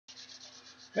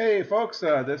Hey folks,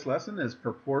 this lesson is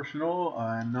proportional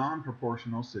and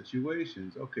non-proportional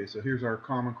situations. Okay, so here's our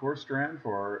Common Core strand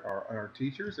for our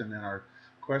teachers, and then our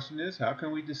question is, how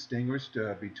can we distinguish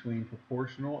between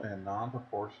proportional and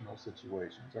non-proportional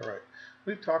situations? All right,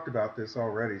 we've talked about this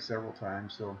already several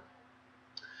times,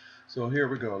 so here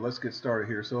we go. Let's get started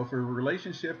here. So if a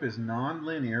relationship is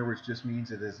non-linear, which just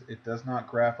means it does not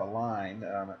graph a line,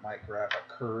 it might graph a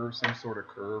curve, some sort of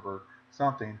curve or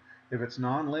something. If it's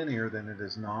non-linear, then it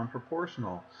is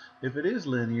non-proportional. If it is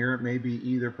linear, it may be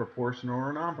either proportional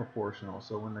or non-proportional.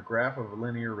 So when the graph of a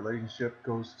linear relationship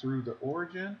goes through the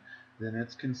origin, then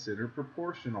it's considered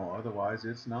proportional. Otherwise,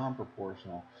 it's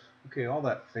non-proportional. Okay, all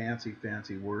that fancy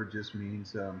word just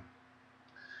means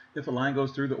if a line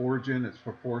goes through the origin, it's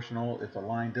proportional. If a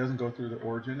line doesn't go through the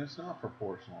origin, it's not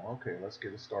proportional. Okay, let's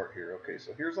get a start here. Okay,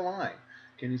 so here's a line.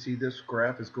 Can you see this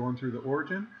graph is going through the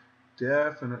origin?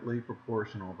 Definitely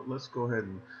proportional, but let's go ahead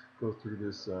and go through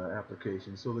this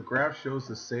application. So the graph shows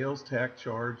the sales tax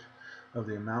charge of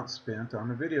the amount spent on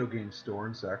the video game store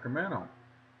in Sacramento.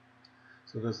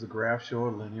 So does the graph show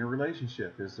a linear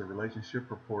relationship? Is the relationship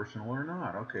proportional or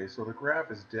not? Okay, so the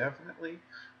graph is definitely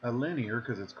a linear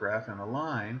because it's graphing a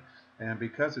line, and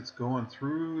because it's going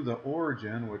through the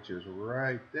origin, which is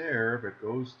right there, if it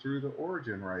goes through the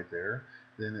origin right there,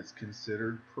 then it's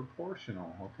considered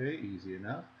proportional. Okay, easy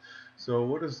enough. So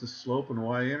what is the slope and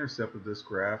y-intercept of this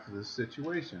graph of this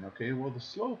situation? Okay, well the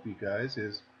slope, you guys,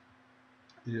 is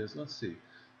let's see,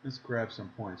 let's grab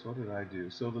some points. What did I do?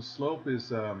 So the slope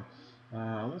is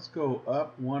let's go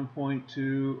up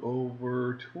 1.2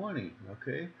 over 20.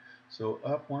 Okay, so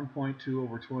up 1.2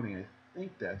 over 20. I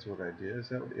think that's what I did. Is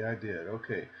that what I did?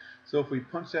 Okay, so if we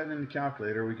punch that in the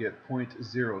calculator, we get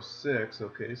 0.06.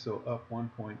 Okay, so up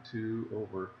 1.2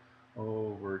 over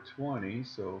 20.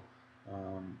 So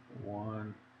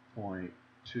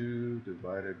 1.2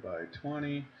 divided by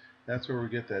 20. That's where we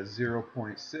get that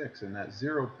 0.6, and that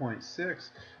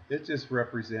 0.6, it just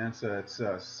represents it's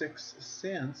 6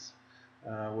 cents,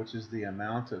 which is the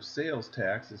amount of sales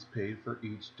tax is paid for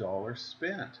each dollar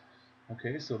spent.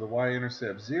 Okay, so the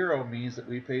y-intercept 0 means that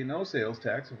we pay no sales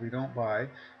tax if we don't buy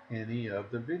any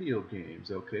of the video games.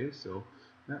 Okay, so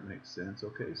that makes sense.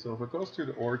 Okay, so if it goes through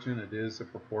the origin, it is a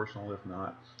proportional. If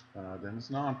not, then it's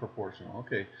non-proportional.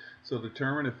 Okay, so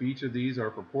determine if each of these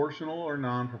are proportional or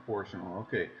non-proportional.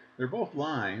 Okay, they're both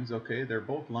lines. Okay, they're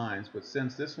both lines, but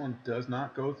since this one does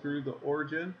not go through the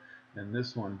origin, and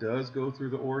this one does go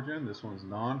through the origin, this one's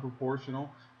non-proportional,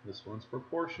 this one's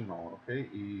proportional. Okay,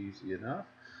 easy enough.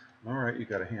 All right, you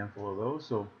got a handful of those.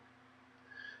 So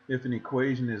if an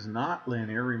equation is not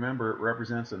linear, remember it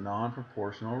represents a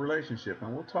non-proportional relationship.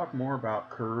 And we'll talk more about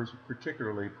curves,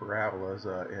 particularly parabolas,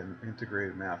 in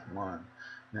Integrated Math 1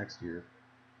 next year.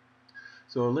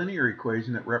 So a linear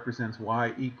equation that represents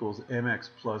y equals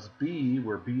mx plus b,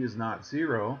 where b is not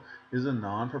 0, is a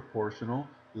non-proportional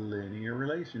linear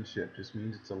relationship. Just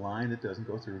means it's a line that doesn't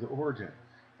go through the origin.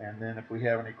 And then if we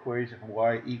have an equation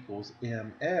y equals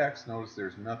mx, notice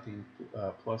there's nothing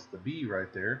plus the b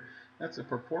right there. That's a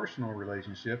proportional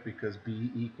relationship because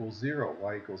b equals 0.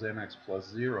 Y equals mx plus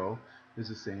 0 is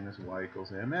the same as y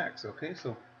equals mx. Okay,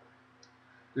 so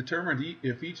determine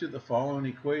if each of the following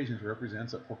equations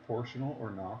represents a proportional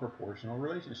or non-proportional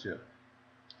relationship.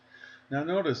 Now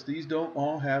notice these don't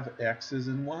all have x's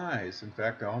and y's. In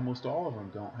fact, almost all of them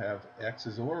don't have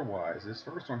x's or y's. This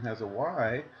first one has a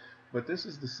y, but this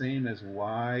is the same as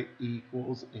y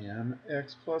equals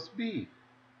mx plus b,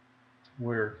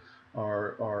 where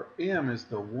our m is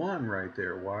the 1 right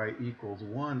there. Y equals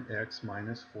 1x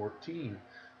minus 14.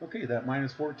 Okay, that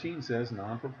minus 14 says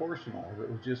non-proportional. If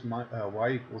it was just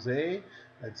y equals a,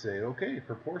 I'd say, okay,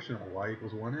 proportional, y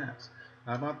equals 1x.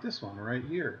 How about this one right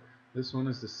here? This one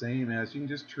is the same as, you can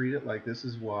just treat it like this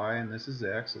is y and this is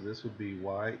x, so this would be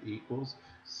y equals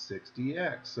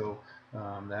 60x. So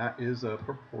that is a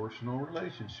proportional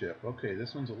relationship. Okay,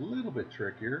 this one's a little bit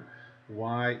trickier.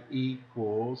 Y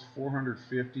equals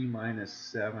 450 minus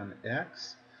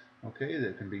 7x. Okay,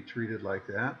 that can be treated like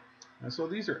that. And so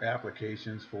these are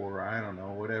applications for, I don't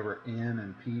know, whatever n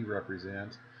and p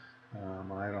represent.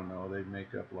 I don't know, they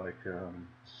make up like, I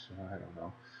don't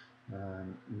know,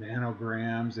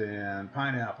 nanograms and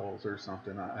pineapples or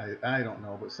something. I don't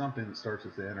know, but something that starts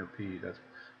with N or P.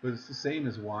 But it's the same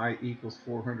as y equals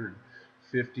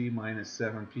 450 minus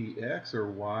 7px,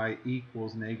 or y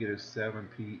equals negative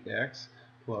 7px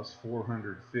plus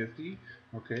 450.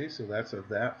 Okay, so that's of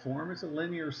that form. It's a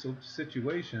linear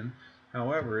situation.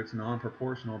 However, it's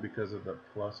non-proportional because of the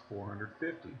plus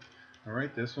 450. All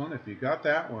right, this one, if you got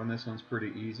that one, this one's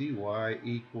pretty easy. Y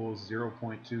equals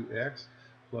 0.2x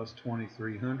plus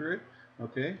 2300.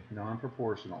 Okay,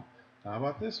 non-proportional. How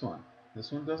about this one?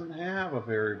 This one doesn't have a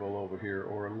variable over here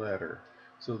or a letter.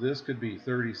 So this could be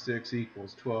 36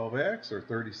 equals 12x or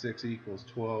 36 equals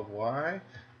 12y.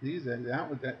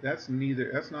 That's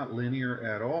not linear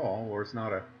at all, or it's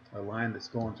not a line that's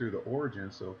going through the origin.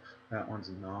 So that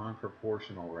one's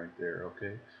non-proportional right there.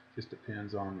 Okay, just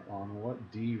depends on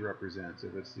what d represents,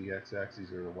 if it's the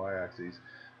x-axis or the y-axis.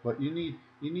 But you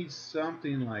need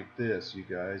something like this, you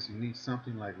guys. You need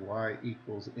something like y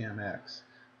equals mx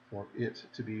for it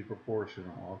to be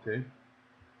proportional, okay?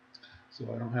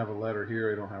 So I don't have a letter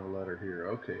here, I don't have a letter here,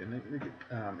 okay. And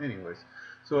anyways,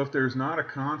 so if there's not a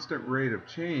constant rate of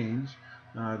change,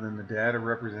 then the data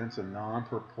represents a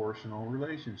non-proportional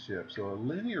relationship. So a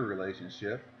linear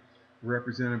relationship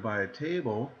represented by a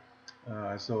table.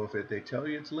 So if they tell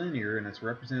you it's linear and it's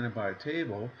represented by a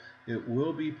table, it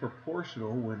will be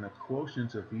proportional when the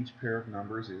quotient of each pair of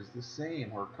numbers is the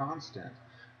same or constant.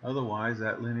 Otherwise,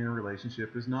 that linear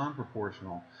relationship is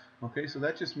non-proportional. Okay, so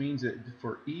that just means that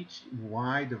for each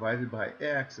y divided by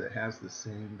x, it has the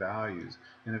same values.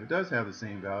 And if it does have the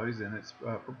same values, then it's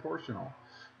proportional.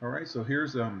 All right, so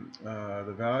here's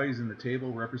the values in the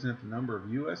table represent the number of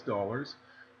US dollars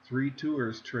 3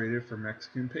 tours traded for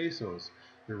Mexican pesos.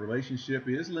 The relationship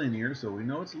is linear, so we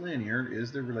know it's linear.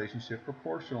 Is the relationship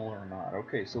proportional or not?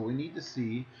 Okay, so we need to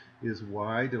see, is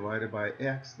y divided by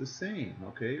x the same?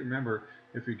 Okay, remember,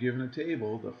 if you're given a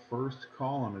table, the first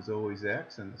column is always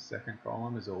x and the second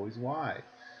column is always y.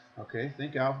 Okay,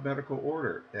 think alphabetical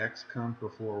order. X comes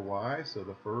before y, so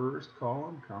the first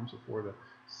column comes before the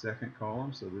second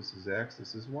column, so this is x,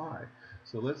 this is y.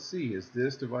 So let's see, is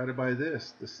this divided by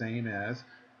this the same as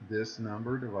this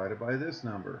number divided by this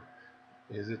number?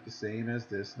 Is it the same as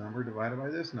this number divided by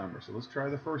this number? So let's try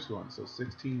the first one. So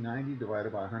 1690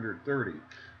 divided by 130.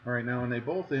 All right, now when they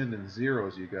both end in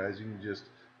zeros, you guys, you can just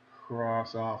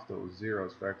cross off those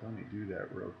zeros. In fact, let me do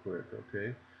that real quick,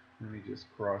 okay? Let me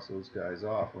just cross those guys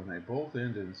off. When they both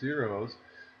end in zeros,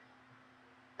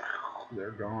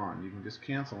 they're gone. You can just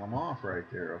cancel them off right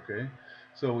there, okay?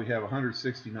 So we have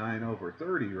 169 over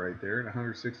 30 right there, and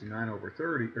 169 over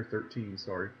 30, or 13,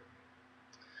 sorry,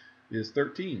 is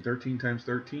 13. 13 times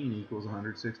 13 equals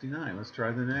 169. Let's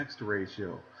try the next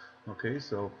ratio. Okay,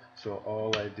 so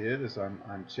all I did is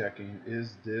I'm checking,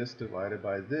 is this divided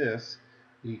by this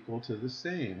equal to the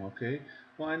same? Okay,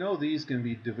 well, I know these can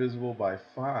be divisible by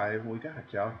 5. We got a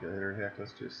calculator. Heck,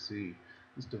 let's just see.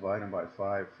 Let's divide them by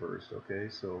 5 first. Okay,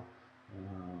 so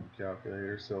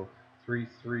calculator. So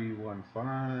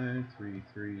 3315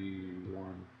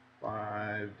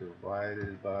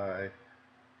 divided by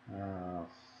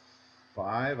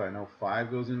 5. I know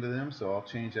 5 goes into them, so I'll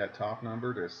change that top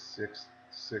number to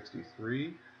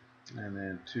 663. And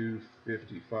then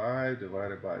 255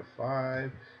 divided by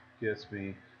 5 gets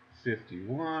me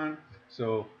 51.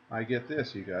 So I get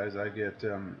this, you guys. I get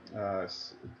 51.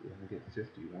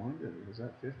 Was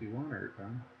that 51 or?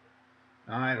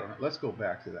 I don't know. Let's go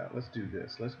back to that. Let's do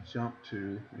this. Let's jump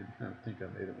to, I think I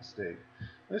made a mistake.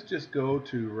 Let's just go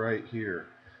to right here.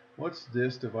 What's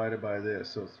this divided by this?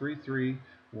 So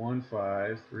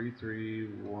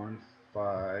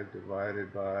 3315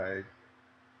 divided by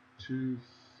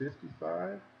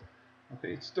 255.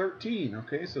 Okay, it's 13.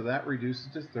 Okay, so that reduces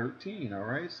to 13. All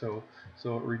right, so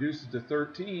it reduces to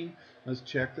 13. Let's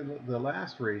check the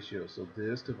last ratio. So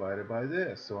this divided by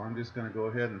this. So I'm just going to go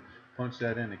ahead and punch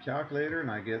that in the calculator, and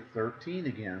I get 13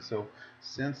 again. So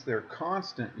since they're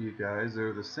constant, you guys,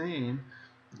 they're the same,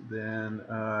 then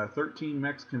 13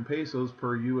 Mexican pesos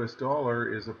per US dollar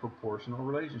is a proportional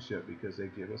relationship because they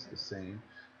give us the same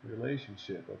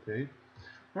relationship. Okay.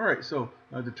 All right, so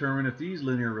determine if these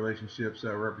linear relationships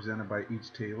represented by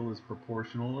each table is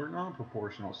proportional or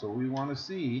non-proportional. So we want to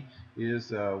see,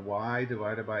 is y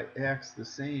divided by x the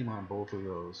same on both of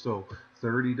those. So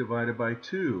 30 divided by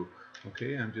 2.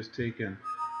 Okay, I'm just taking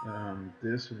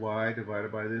this y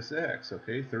divided by this x.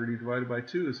 Okay, 30 divided by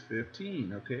 2 is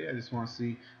 15. Okay, I just want to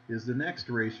see, is the next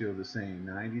ratio the same?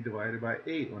 90 divided by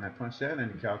 8. When I punch that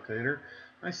in the calculator,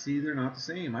 I see they're not the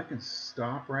same. I can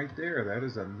stop right there. That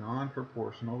is a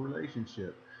non-proportional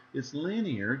relationship. It's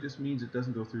linear, just means it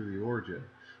doesn't go through the origin.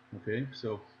 Okay,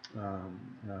 so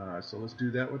let's do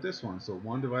that with this one. So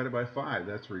 1 divided by 5,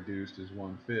 that's reduced as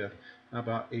 1/5. How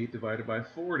about 8 divided by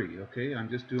 40? Okay, I'm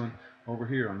just doing over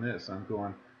here on this. I'm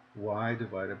going y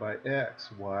divided by x,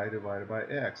 y divided by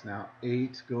x. Now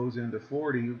 8 goes into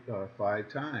 40 5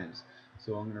 times.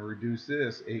 So I'm going to reduce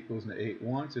this. 8 goes into 8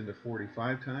 once, into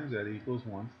 45 times. That equals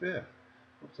 1/5.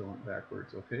 Oops, I went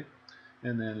backwards. Okay.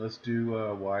 And then let's do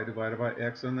y divided by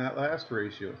x on that last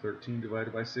ratio. 13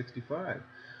 divided by 65.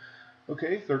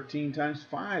 Okay, 13 times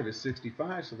 5 is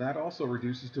 65, so that also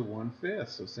reduces to 1/5.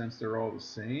 So since they're all the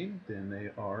same, then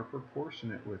they are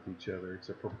proportionate with each other. It's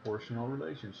a proportional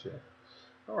relationship.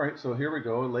 All right, so here we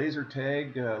go. Laser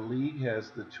Tag League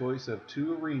has the choice of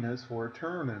 2 arenas for a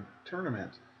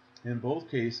tournament. In both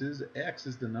cases, X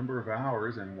is the number of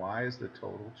hours and Y is the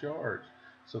total charge.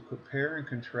 So compare and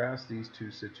contrast these two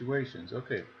situations.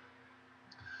 Okay,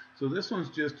 so this one's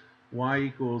just Y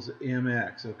equals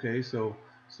mx. Okay, so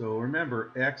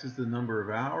remember, X is the number of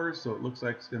hours, so it looks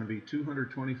like it's going to be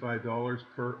 $225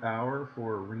 per hour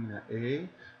for arena A.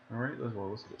 All right,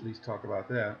 let's at least talk about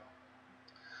that.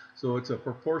 So it's a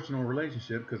proportional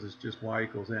relationship because it's just y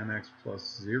equals mx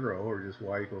plus 0, or just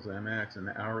y equals mx, and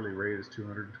the hourly rate is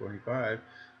 225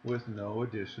 with no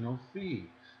additional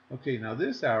fee. Okay, now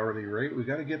this hourly rate, we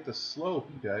got to get the slope,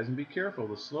 you guys, and be careful.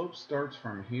 The slope starts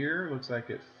from here, looks like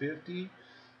at 50,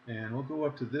 and we'll go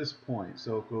up to this point.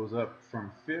 So it goes up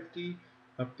from 50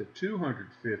 up to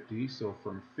 250. So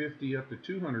from 50 up to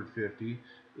 250,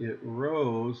 it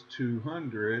rose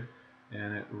 200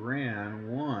 and it ran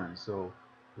 1. So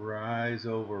rise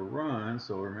over run.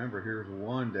 So remember, here's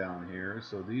 1 down here.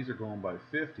 So these are going by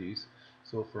 50s.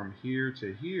 So from here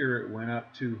to here, it went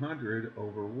up 200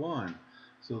 over 1.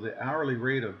 So the hourly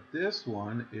rate of this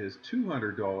one is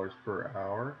 $200 per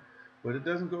hour, but it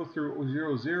doesn't go through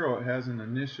 0, 0. It has an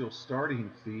initial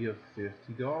starting fee of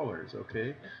 $50.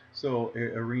 Okay, so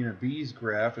Arena B's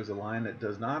graph is a line that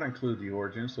does not include the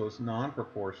origin, so it's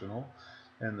non-proportional,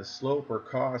 and the slope or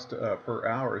cost per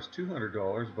hour is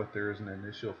 $200, but there is an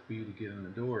initial fee to get in the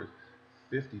door,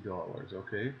 $50.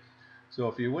 Okay, so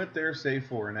if you went there, say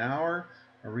for an hour,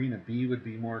 Arena B would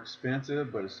be more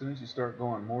expensive, but as soon as you start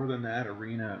going more than that,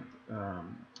 Arena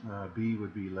B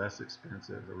would be less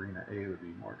expensive. Arena A would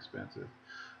be more expensive.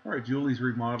 All right, Julie's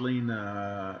remodeling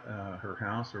her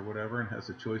house or whatever and has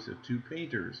a choice of 2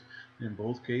 painters. In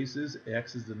both cases,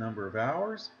 X is the number of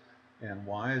hours and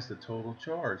Y is the total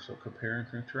charge. So compare and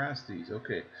contrast these.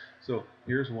 Okay, so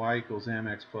here's Y equals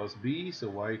mx plus B, so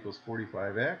Y equals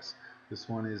 45x. This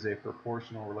one is a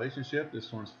proportional relationship.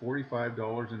 This one's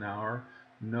 $45 an hour,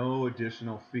 no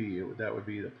additional fee. That would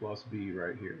be the plus B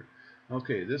right here.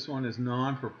 Okay, this one is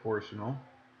non-proportional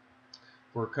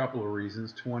for a couple of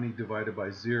reasons. 20 divided by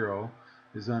 0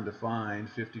 is undefined.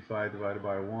 55 divided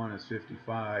by 1 is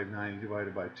 55. 90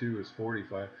 divided by 2 is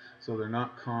 45. So they're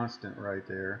not constant right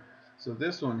there. So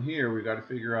this one here, we got to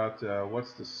figure out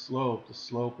what's the slope. The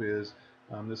slope is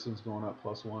this one's going up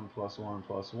plus 1, plus 1,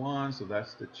 plus 1. So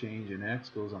that's the change in x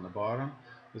goes on the bottom.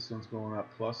 This one's going up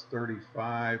plus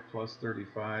 35, plus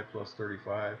 35, plus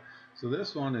 35. So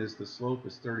this one is the slope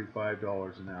is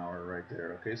 $35 an hour right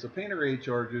there. Okay, so painter A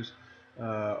charges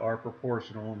are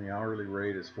proportional, and the hourly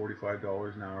rate is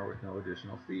 $45 an hour with no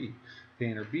additional fee.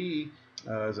 Painter B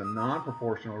is a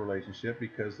non-proportional relationship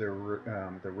because the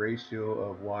ratio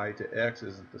of y to x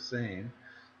isn't the same.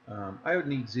 I would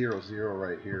need 0, 0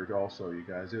 right here also, you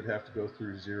guys. It would have to go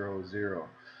through 0, 0.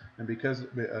 And because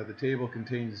the table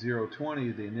contains 0,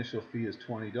 20, the initial fee is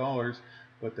 $20,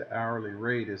 but the hourly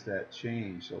rate is that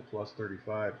change. So plus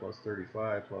 35, plus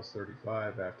 35, plus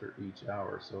 35 after each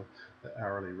hour. So the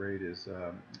hourly rate is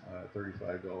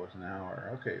 $35 an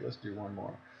hour. Okay, let's do one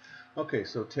more. Okay,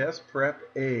 so test prep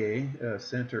A,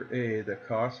 center A, the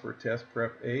cost for test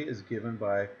prep A is given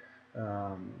by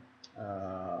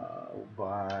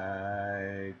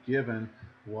given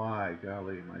y.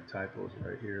 Golly, my typo's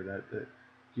right here. That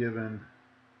given.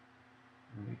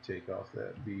 Let me take off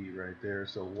that B right there.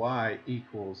 So y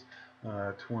equals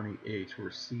 20h,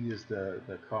 where C is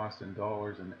the cost in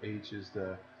dollars and H is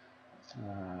the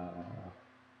I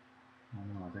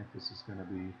don't know, I think this is going to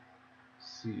be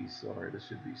C. Sorry, this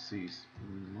should be C.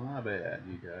 My bad,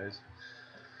 you guys.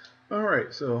 All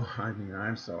right, so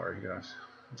I'm sorry, gosh.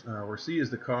 Where C is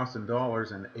the cost in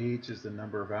dollars and H is the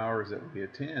number of hours that we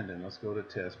attend. And let's go to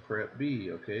test prep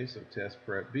B. Okay, so test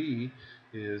prep B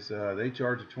is they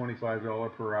charge a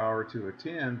 $25 per hour to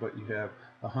attend, but you have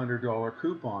a $100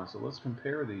 coupon. So let's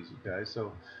compare these, you guys.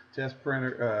 So test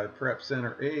prep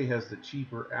center A has the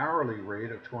cheaper hourly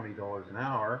rate of $20 an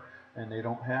hour, and they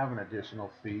don't have an additional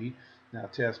fee. Now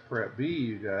test prep B,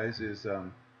 you guys, is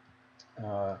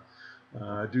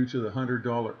due to the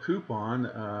 $100 coupon,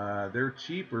 they're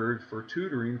cheaper for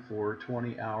tutoring for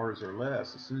 20 hours or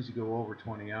less. As soon as you go over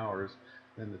 20 hours,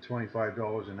 then the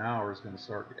 $25 an hour is going to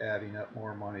start adding up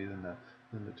more money than the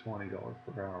 $20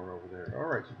 per hour over there. All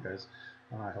right, you guys,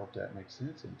 I hope that makes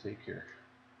sense, and take care.